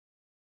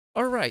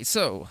Alright,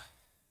 so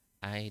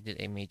I did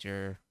a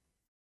major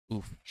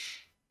oof.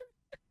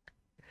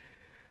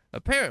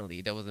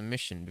 Apparently, there was a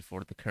mission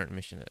before the current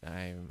mission that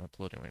I'm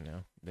uploading right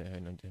now.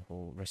 The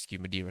whole Rescue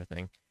Madeira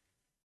thing.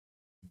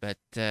 But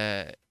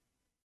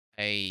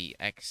I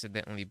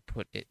accidentally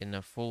put it in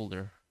a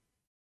folder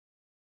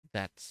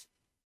that's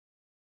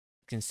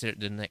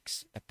considered the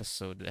next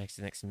episode,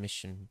 the next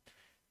mission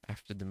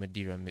after the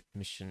Madeira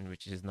mission,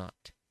 which is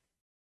not.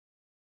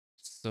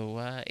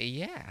 So,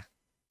 yeah.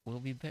 We'll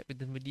be back with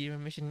the Madeira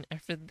mission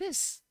after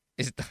this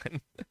is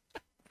done.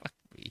 Fuck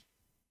me.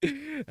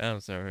 I'm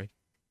sorry.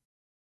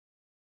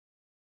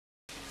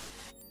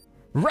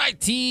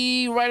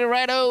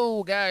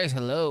 Righto, guys.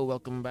 Hello,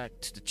 welcome back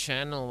to the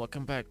channel.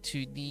 Welcome back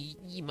to the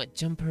emote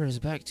jumpers.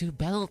 Back to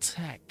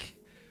Battletech.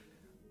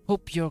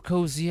 Hope you're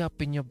cozy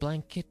up in your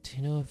blanket,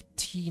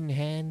 tea in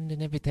hand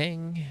and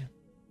everything.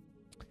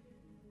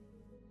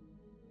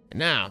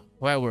 Now,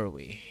 where were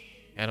we?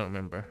 I don't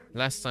remember.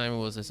 Last time it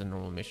was just a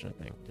normal mission,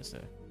 I think. Just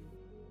a,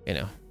 you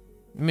know,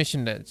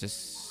 mission that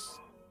just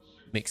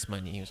makes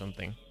money or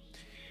something.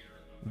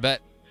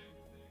 But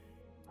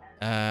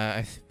if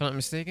I'm not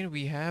mistaken,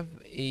 we have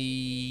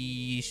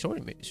a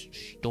story mission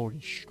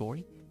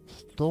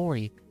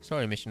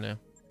now,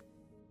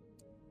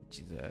 which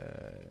is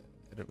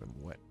I don't remember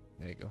what.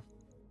 There you go.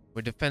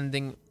 We're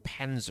defending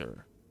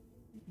Panzer.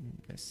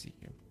 Let's see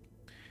here.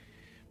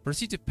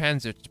 Proceed to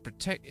Panzer to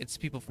protect its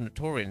people from the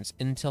Taurians.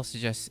 Intel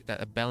suggests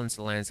that a balanced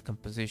alliance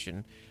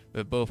composition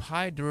with both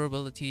high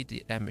durability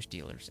damage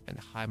dealers and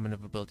high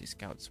maneuverability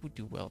scouts would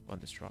do well on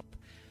this drop.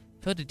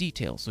 Further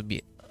details would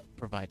be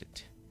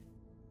provided.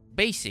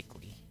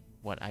 Basically,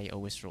 what I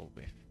always roll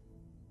with.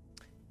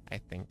 I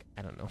think.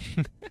 I don't know.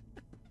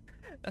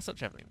 That's not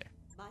traveling there.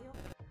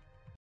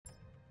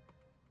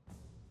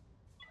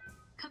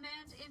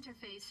 Command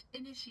interface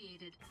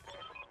initiated.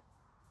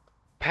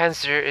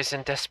 Panzer is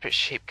in desperate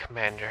shape,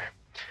 Commander.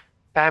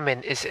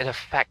 Famine is in a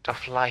fact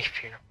of life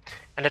here,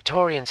 and the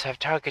Taurians have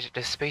targeted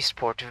the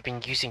spaceport we've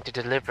been using to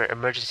deliver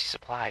emergency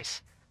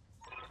supplies.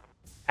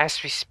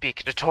 As we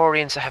speak, the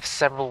Taurians have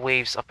several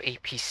waves of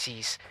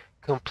APCs,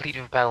 complete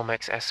with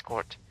Battlemech's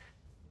escort,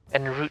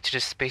 en route to the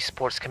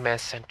spaceport's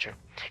command center.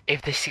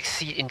 If they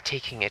succeed in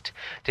taking it,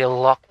 they'll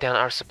lock down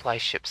our supply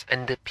ships,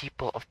 and the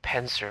people of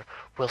Panzer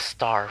will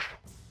starve.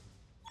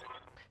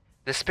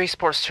 The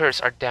spaceport's turrets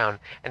are down,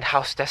 and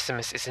House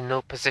Decimus is in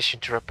no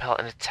position to repel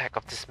an attack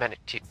of this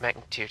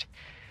magnitude.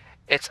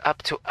 It's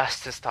up to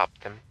us to stop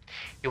them.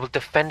 We will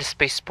defend the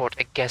spaceport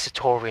against the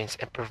Taurians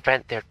and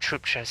prevent their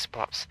troop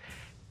transports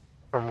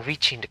from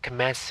reaching the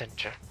command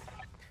center.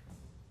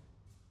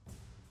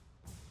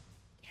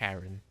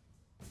 Karen.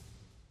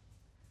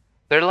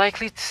 They're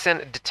likely to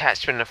send a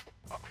detachment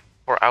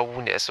for our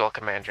wounded as well,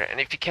 Commander, and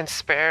if you can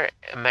spare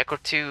a mech or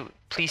two,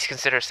 please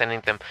consider sending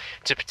them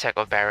to protect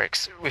our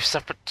barracks. We've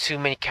suffered too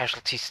many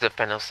casualties to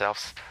defend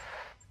ourselves.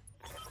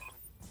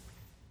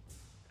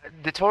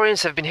 The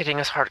Taurians have been hitting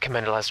us hard,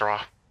 Commander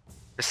Lazarov.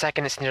 The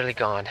second is nearly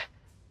gone,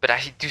 but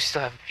I do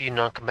still have a few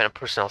non-combatant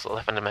personnel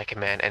left under my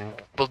command, and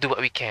we'll do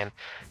what we can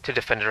to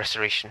defend the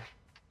restoration.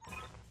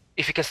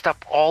 If you can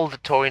stop all the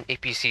Taurian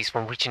APCs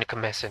from reaching the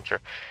command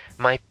center,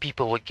 my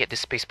people will get the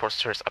spaceport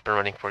turrets up and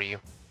running for you.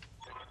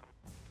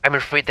 I'm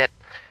afraid that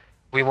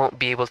we won't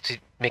be able to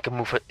make a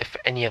move if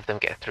any of them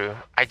get through.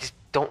 I just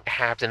don't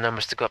have the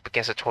numbers to go up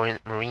against the Taurian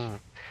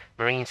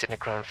Marines in a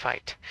ground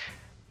fight.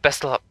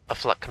 Best of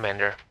luck,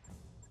 Commander.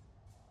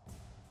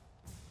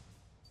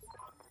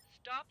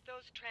 Stop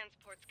those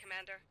transports,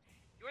 Commander.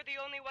 You're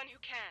the only one who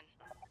can.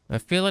 I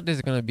feel like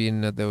there's gonna be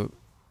another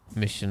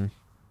mission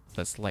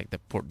that's like the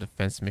port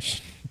defense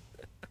mission.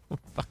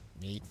 Fuck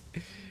me.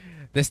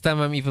 This time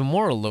I'm even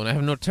more alone. I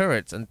have no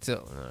turrets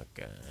until...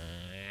 Okay.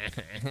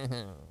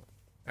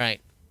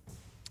 Right.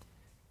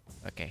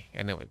 Okay,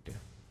 I know what to do.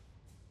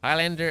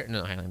 Highlander...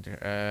 No, Highlander.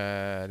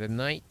 The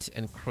Knight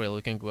and Krill,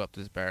 we can go up to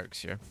this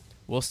barracks here.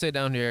 We'll stay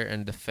down here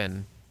and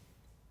defend.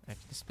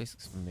 Actually, this place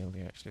looks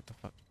familiar, actually. What the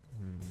fuck?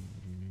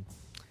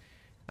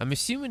 I'm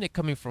assuming they're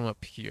coming from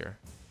up here.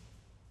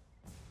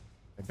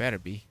 They better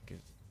be,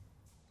 because...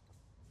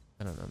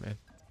 I don't know, man.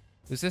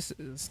 Is this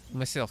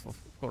myself, of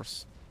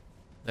course.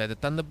 The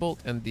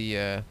Thunderbolt and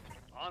the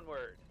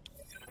Onward.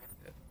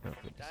 oh,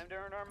 Time to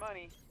earn our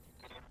money.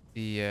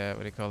 the what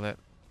do you call that?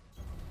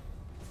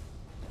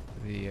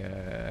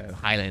 The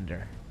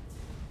Highlander.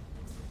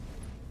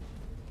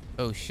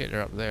 Oh shit,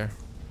 they're up there.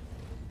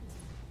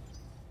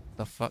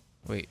 The fuck?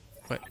 Wait,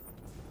 what?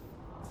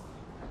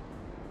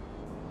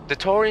 The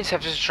Taurians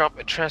have just dropped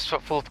a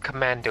transport full of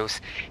commandos.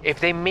 If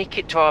they make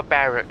it to our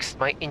barracks,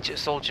 my injured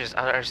soldiers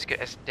are as good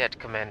as dead,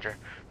 Commander.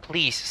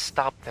 Please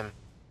stop them.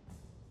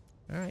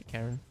 Alright,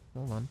 Karen.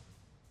 Hold on.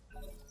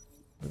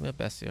 Do my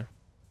best here.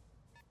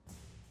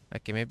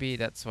 Okay, maybe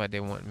that's why they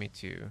want me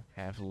to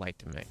have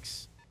light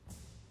mechs.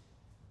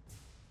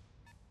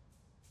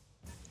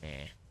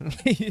 Eh.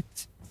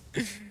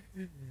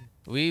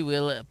 We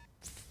will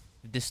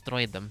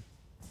destroy them.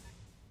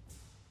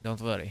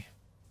 Don't worry.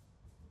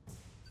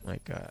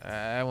 Like,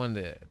 I want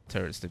the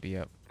turrets to be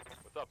up.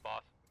 What's up,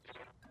 boss?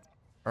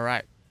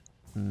 Alright.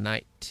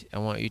 Knight, I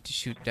want you to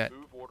shoot that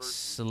Move orders.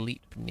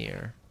 sleep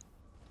near.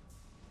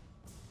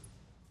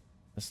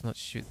 Let's not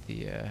shoot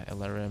the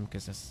LRM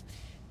because there's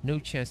no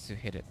chance to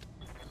hit it.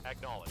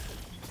 Acknowledged.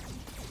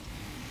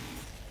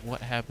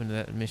 What happened to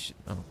that mission?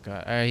 Oh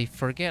god, I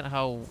forget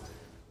how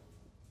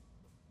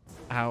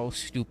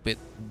stupid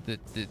the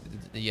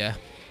yeah.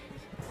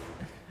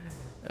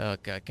 Oh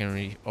god, I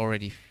can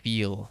already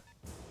feel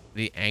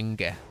the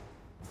anger.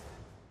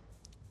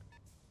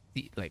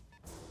 The like,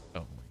 oh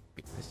my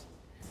goodness.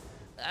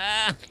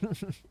 Ah!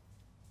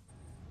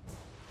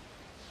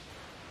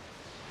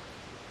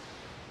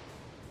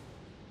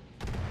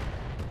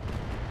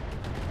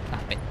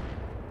 Stop it.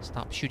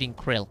 Stop shooting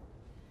krill.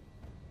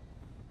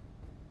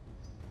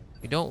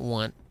 We don't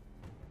want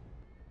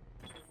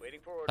Waiting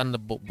for orders.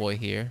 Thunderbolt Boy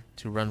here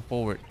to run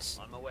forwards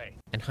On my way.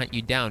 and hunt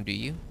you down, do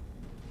you?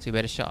 So you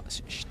better stop.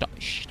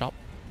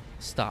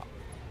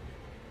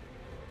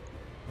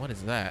 What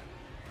is that?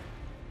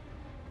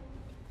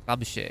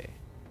 Trebuchet.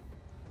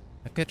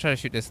 I could try to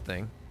shoot this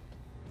thing,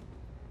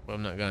 but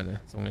I'm not gonna.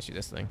 So I'm gonna shoot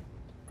this thing.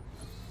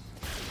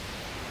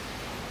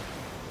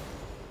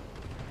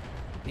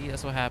 See,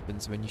 that's what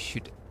happens when you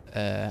shoot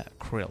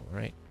krill,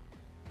 right?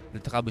 The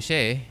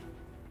trebuchet,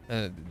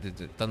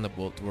 the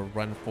thunderbolt will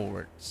run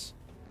forwards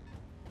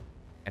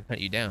and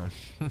hunt you down.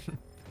 Commander,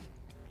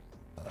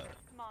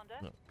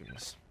 Oh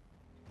goodness.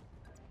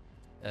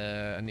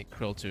 I need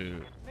krill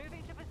to,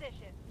 moving to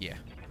position. yeah,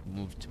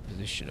 move to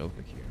position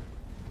over here.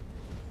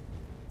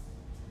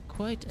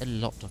 Quite a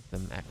lot of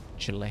them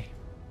actually.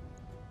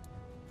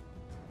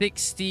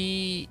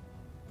 60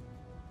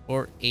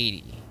 or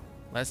 80.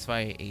 Let's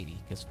try 80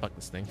 because fuck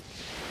this thing.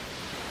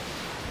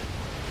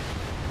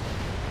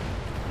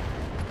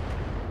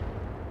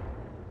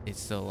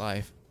 It's still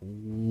alive.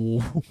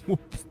 Ooh.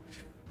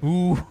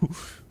 Ooh.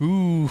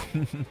 Ooh.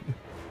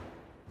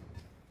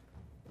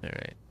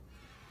 Alright.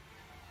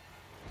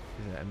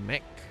 Is that a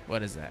mech?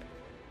 What is that?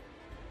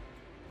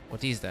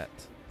 What is that?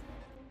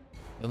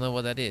 Don't know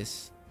what that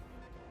is.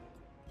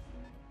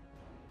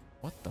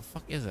 What the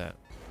fuck is that?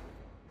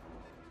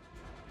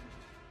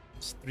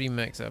 It's 3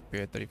 mechs up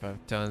here, 35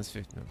 tons,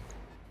 15.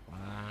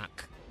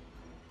 Fuck.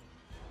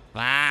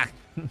 Fuck.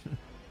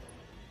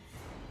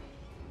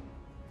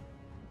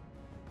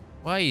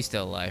 Why are you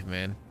still alive,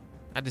 man?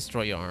 I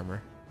destroy your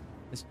armor.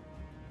 Just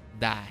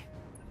die.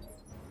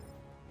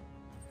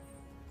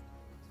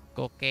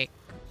 Go kick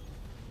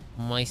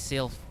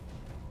myself.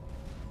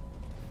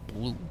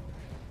 Ooh.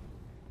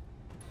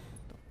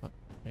 The fuck?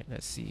 Right,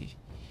 let's see.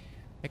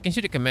 I can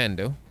shoot a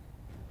commando.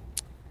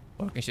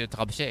 Or I can shoot a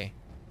trebuchet.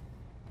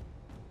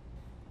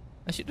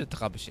 I shoot a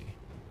trebuchet.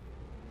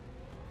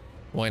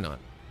 Why not?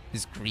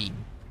 It's green.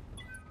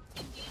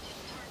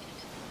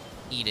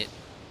 Eat it.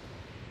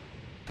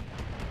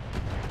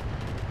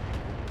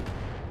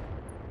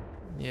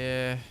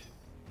 Yeah,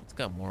 it's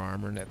got more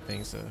armor in that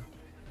thing, so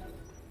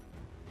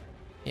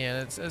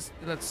yeah,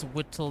 let's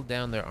whittle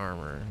down their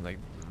armor. Like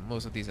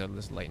most of these are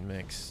just light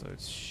mechs, so it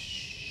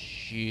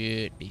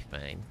should be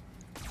fine.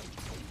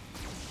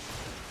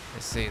 I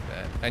say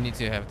that. I need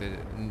to have the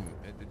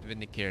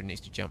Vindicator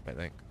needs to jump, I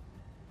think.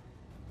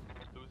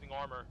 Losing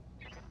armor.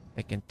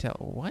 I can tell.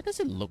 Why does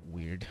it look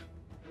weird?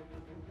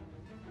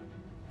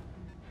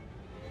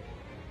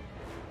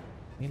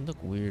 They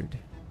look weird.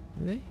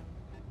 Do they?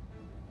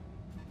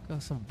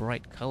 Got some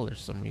bright colors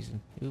for some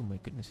reason. Oh my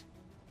goodness.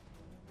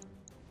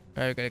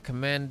 Alright, we got a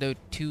Commando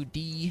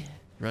 2D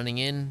running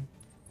in.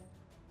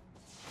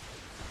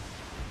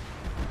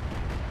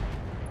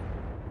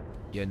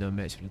 Yeah, no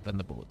match for the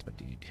Thunderbolt, my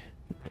dude.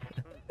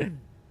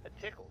 That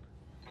tickled.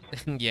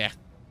 Yeah.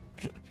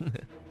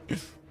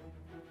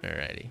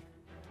 Alrighty.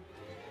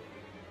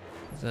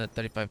 It's a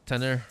 35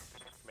 tonner.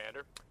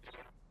 Commander.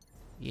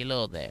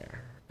 Hello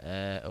there.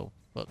 Oh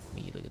fuck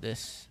me, look at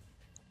this.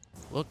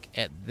 Look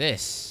at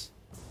this.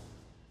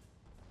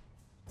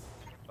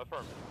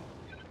 Affirmative.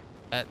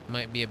 That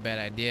might be a bad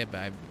idea, but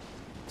I'm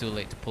too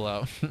late to pull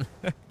out. Too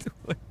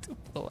late to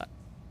pull out.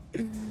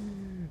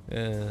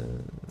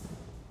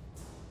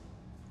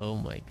 Oh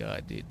my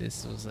god, dude,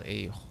 this was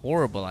a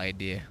horrible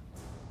idea.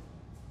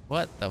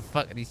 What the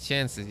fuck are these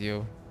chances,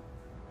 yo?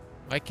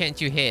 Why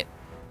can't you hit?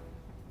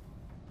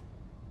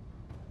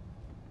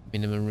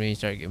 Minimum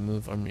range target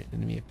move on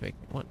enemy effect.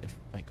 What the fuck?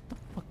 What the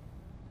fuck?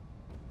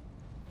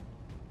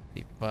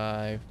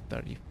 35,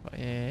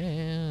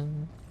 35.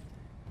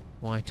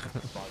 Why not?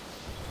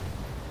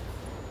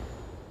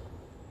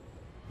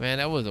 Man,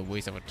 that was a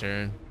waste of a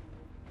turn.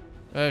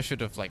 I should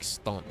have like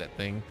stomped that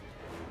thing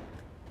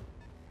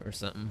or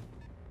something.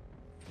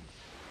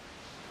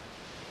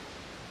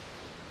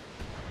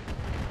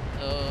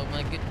 Oh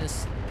my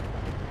goodness.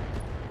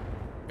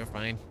 You're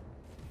fine.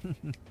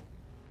 Losing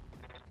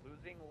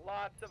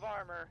lots of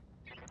armor.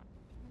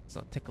 It's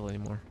not tickle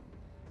anymore.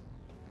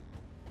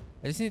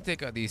 I just need to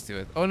take out these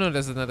two. Oh no,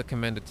 there's another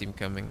commando team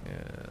coming.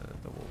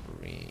 The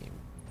Wolverine.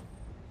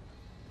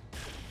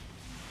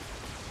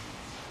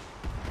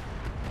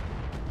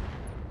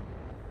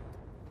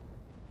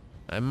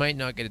 I might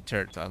not get a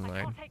turret I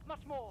online. can't take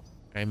much more.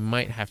 I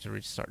might have to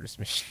restart this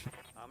mission.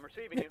 I'm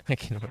receiving you. I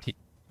can already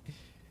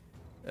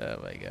Oh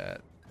my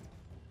god.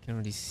 Can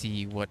already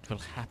see what will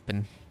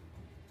happen.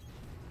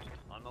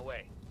 On my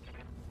way.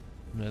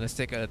 No, let's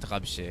take out a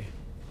trebuchet.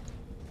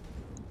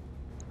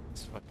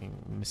 This fucking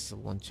missile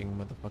launching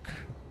motherfucker.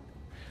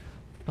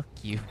 Fuck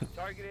you.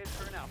 Targeted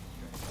for an alpha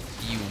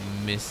strike. You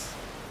miss.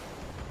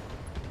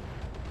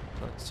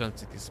 Oh,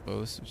 Sun's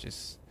exposed, which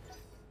is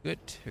good.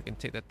 We can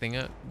take that thing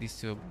out. These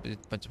two are a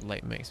bunch of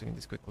light mechs. We can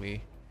just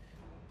quickly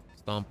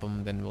stomp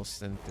them. Then we'll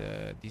send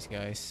these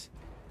guys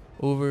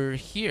over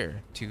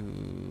here to.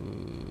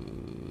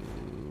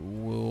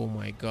 Oh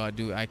my god,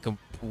 dude!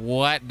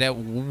 What that?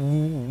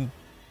 All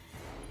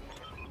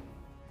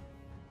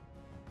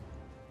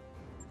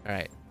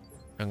right,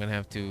 I'm gonna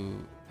have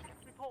to.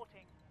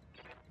 Reporting.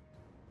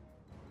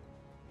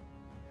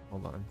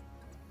 Hold on.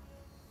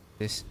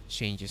 This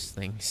changes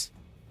things.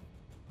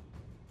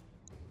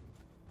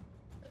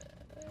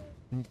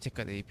 I need to check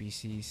out the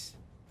APCs.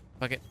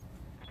 Fuck it.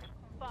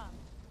 Why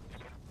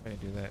did I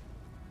do that?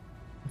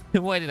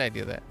 Why did I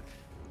do that?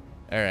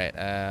 Alright,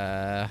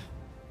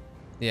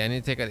 yeah, I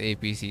need to take out the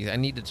APCs. I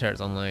need the turrets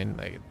online.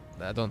 Like,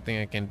 I don't think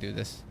I can do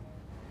this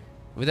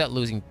without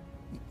losing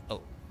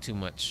too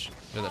much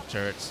with the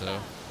turrets, so.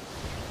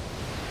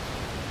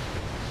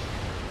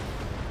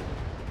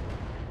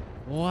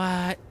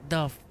 What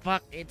the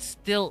fuck? It's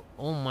still.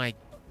 Oh my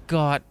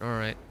god.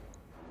 Alright.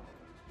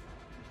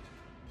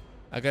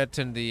 I gotta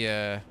turn the.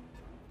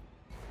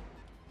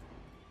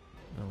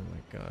 Oh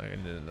my god. I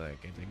did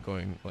like it's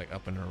going like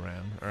up and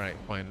around. Alright,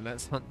 fine.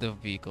 Let's hunt the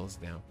vehicles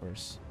down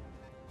first.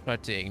 Try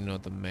to ignore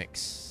the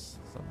mechs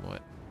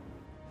somewhat.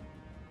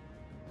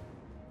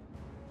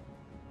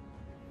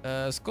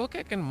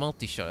 Skullcat can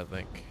multi-shot, I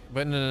think.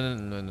 But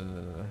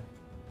no.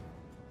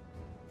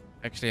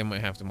 Actually, I might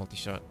have to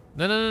multi-shot.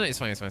 No, it's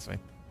fine.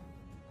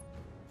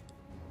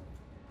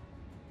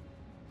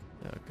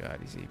 Oh god,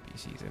 these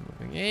APCs are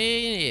moving.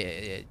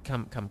 Yeah.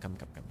 Come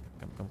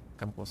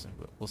closer.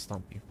 We'll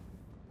stomp you.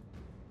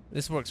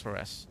 This works for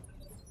us.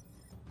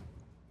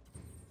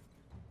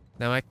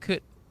 Now I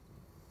can't,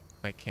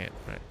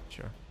 right?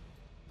 Sure.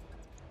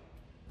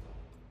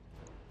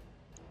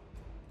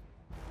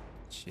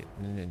 Shit,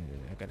 no.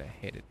 I gotta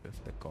hit it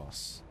with the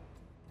Gauss.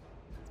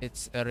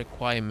 It's a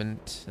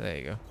requirement. There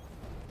you go.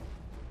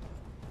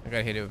 I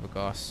gotta hit it with a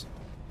Gauss.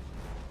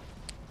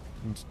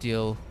 And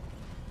deal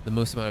the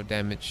most amount of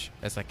damage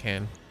as I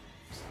can.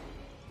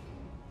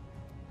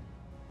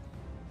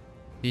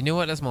 You know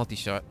what? Let's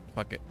multi-shot.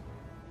 Fuck it.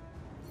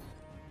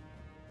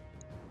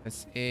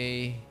 That's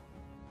A.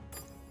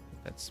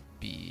 That's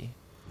B.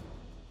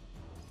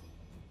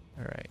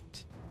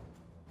 Alright.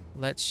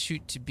 Let's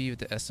shoot to B with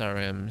the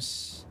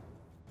SRMs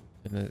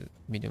and the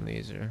medium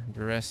laser.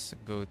 The rest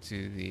go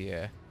to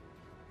the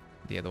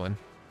other one.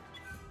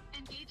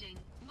 Engaging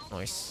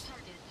Nice.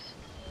 targets.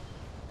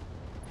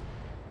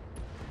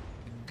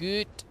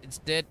 Good. It's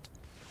dead.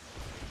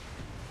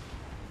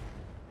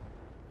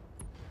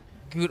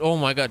 Good. Oh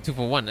my god, 2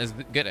 for 1. That's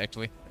good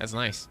actually. That's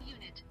nice.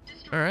 Unit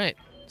destroyed. Alright.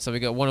 So we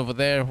got one over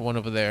there, on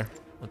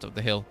top of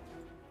the hill.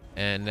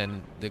 And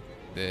then the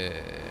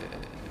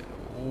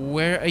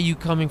where are you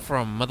coming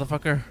from,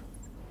 motherfucker?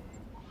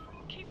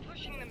 Keep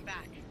pushing them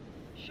back.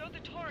 Show the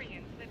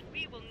Taurians that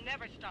we will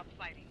never stop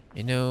fighting.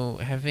 You know,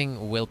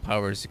 having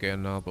willpower is good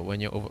and all, but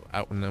when you're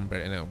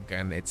outnumbered and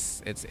outgunned,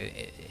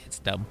 it's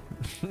dumb.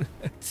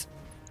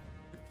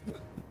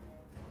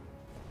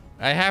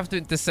 I have to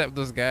intercept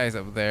those guys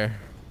up there.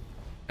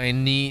 I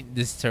need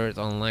this turret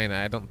online.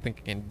 I don't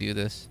think I can do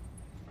this.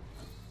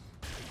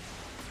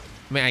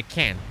 I mean, I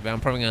can, but I'm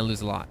probably gonna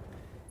lose a lot.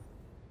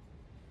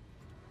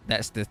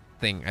 That's the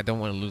thing. I don't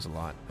want to lose a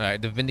lot. All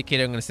right, the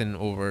Vindicator. I'm gonna send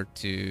over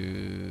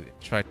to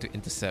try to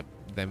intercept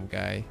them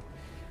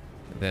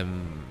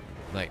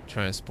like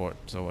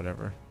transports or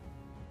whatever.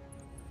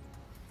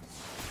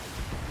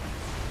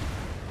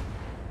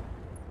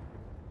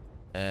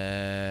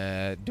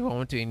 Do I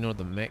want to ignore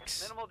the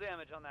mix? Minimal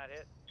damage on that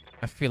hit.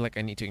 I feel like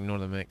I need to ignore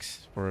the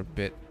mix for a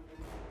bit.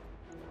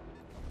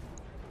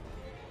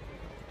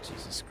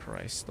 Jesus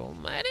Christ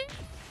almighty.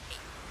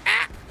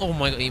 Ah! Oh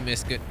my god, he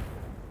missed. Good.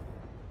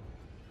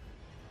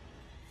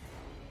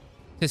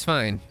 It's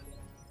fine.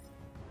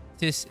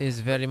 This is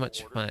very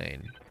much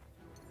fine.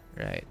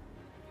 Right.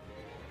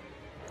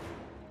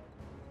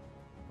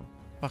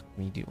 Fuck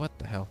me, dude. What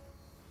the hell?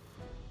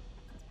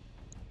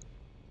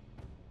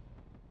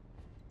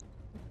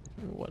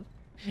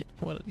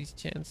 What are these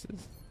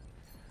chances?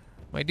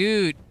 My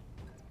dude.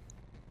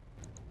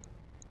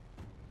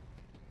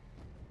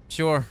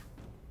 Sure.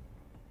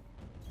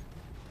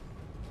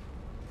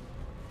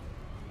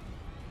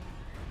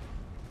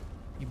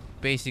 You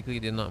basically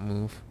did not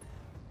move.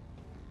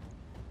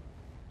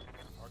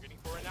 Targeting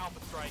for an alpha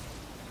strike.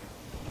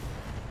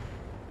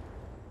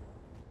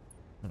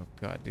 Oh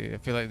god, dude. I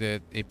feel like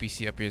the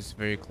APC up here is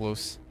very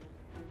close.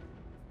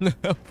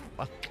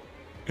 Fuck.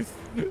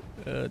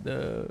 Oh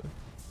no.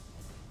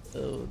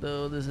 Oh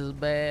no, this is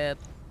bad.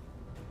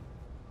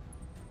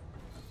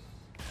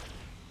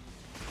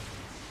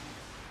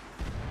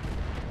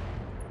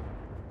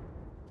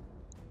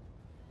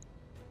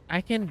 I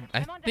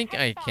think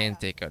I can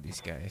take out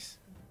these guys.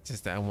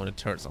 Just that I want the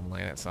turrets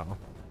online, that's all.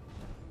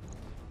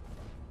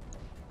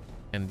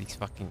 And these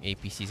fucking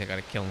APCs, I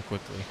gotta kill them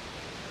quickly.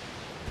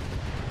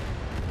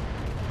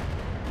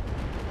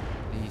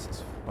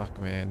 Jesus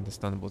fuck, man. The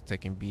Thunderbolt's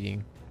taking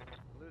beating.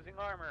 Losing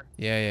armor.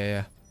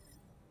 Yeah.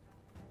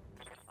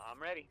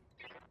 I'm ready.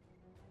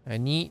 I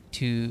need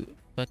to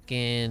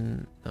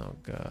fucking... Oh,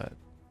 God.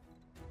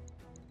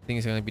 I think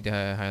it's gonna be the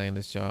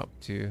Highlander's job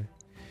to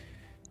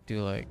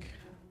do, like...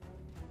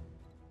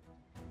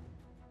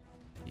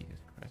 Jesus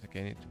Christ. Okay,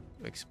 I need to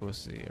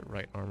expose the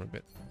right arm a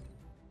bit.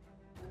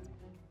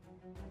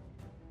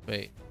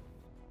 Wait.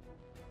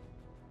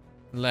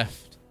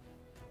 Left.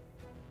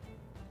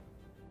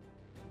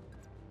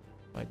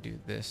 If I do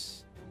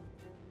this.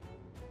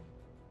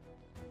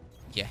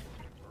 Yeah.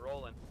 We're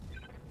rolling.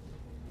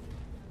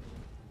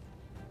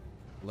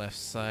 Left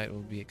side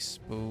will be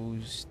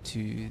exposed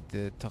to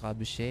the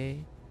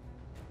trebuchet.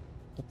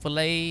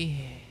 Hopefully.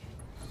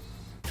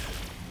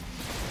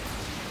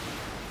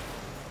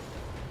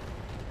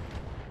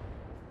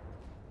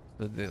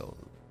 So they'll...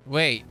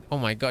 Wait. Oh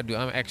my god, dude.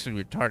 I'm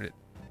actually retarded.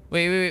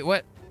 Wait.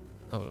 What?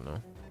 Oh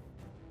no.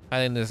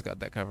 Highlander's got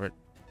that covered.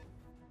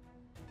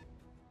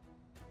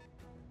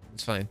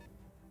 It's fine.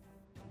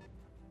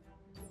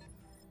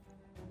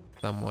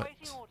 Somewhat.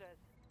 Awaiting orders.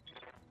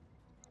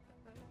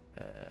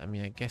 I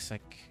mean, I guess I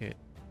could.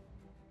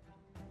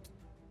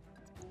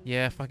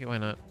 Yeah, fuck it, why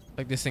not?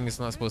 Like, this thing is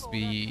not supposed to be,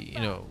 you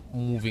know,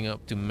 moving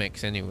up to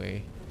max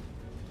anyway.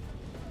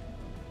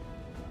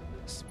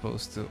 It's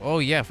supposed to. Oh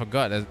yeah, I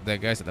forgot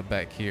that guy's at the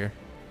back here.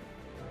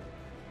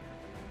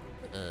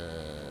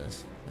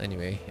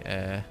 Anyway,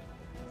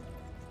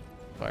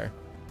 fire.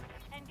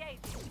 Engage.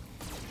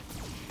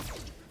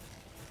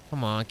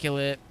 Come on, kill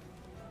it.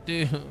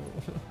 Dude,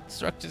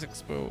 structure's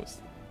exposed.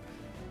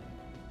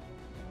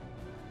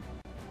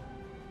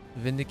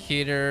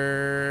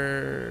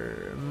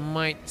 Vindicator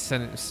might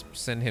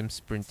send him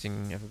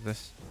sprinting after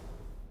this.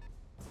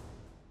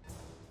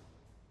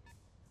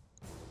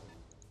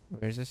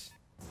 Where is this?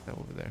 Oh,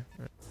 over there.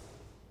 Right.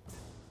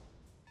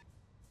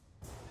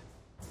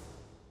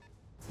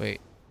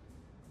 Wait.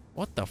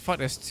 What the fuck?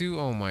 There's two?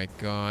 Oh my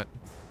god.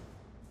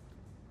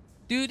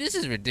 Dude, this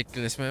is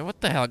ridiculous, man.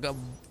 What the hell? I got a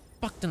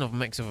fuck ton of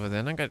mechs over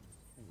there, and I got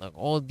like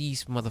all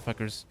these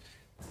motherfuckers.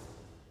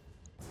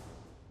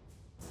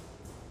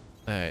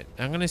 Alright,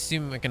 I'm gonna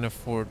assume I can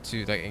afford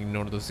to like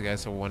ignore those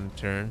guys for one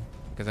turn,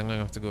 because I'm gonna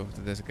have to go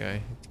after this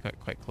guy. It's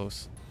quite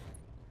close.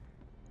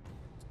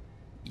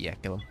 Yeah,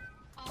 kill him.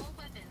 All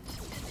weapons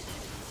visited.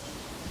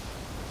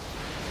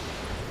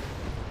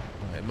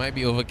 It might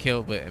be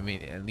overkill, but I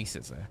mean, at least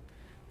it's a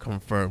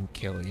confirmed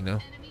kill, you know?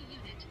 Enemy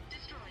unit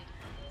destroyed.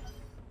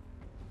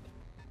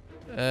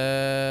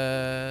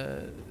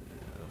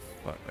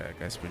 Fuck, that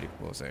guy's pretty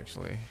close,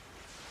 actually.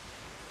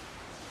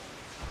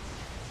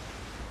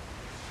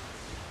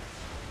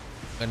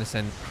 I'm gonna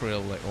send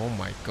Krill, like, oh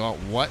my god,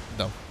 what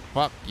the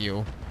fuck,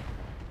 you?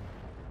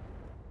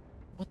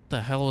 What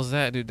the hell was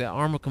that, dude? That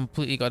armor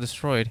completely got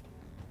destroyed.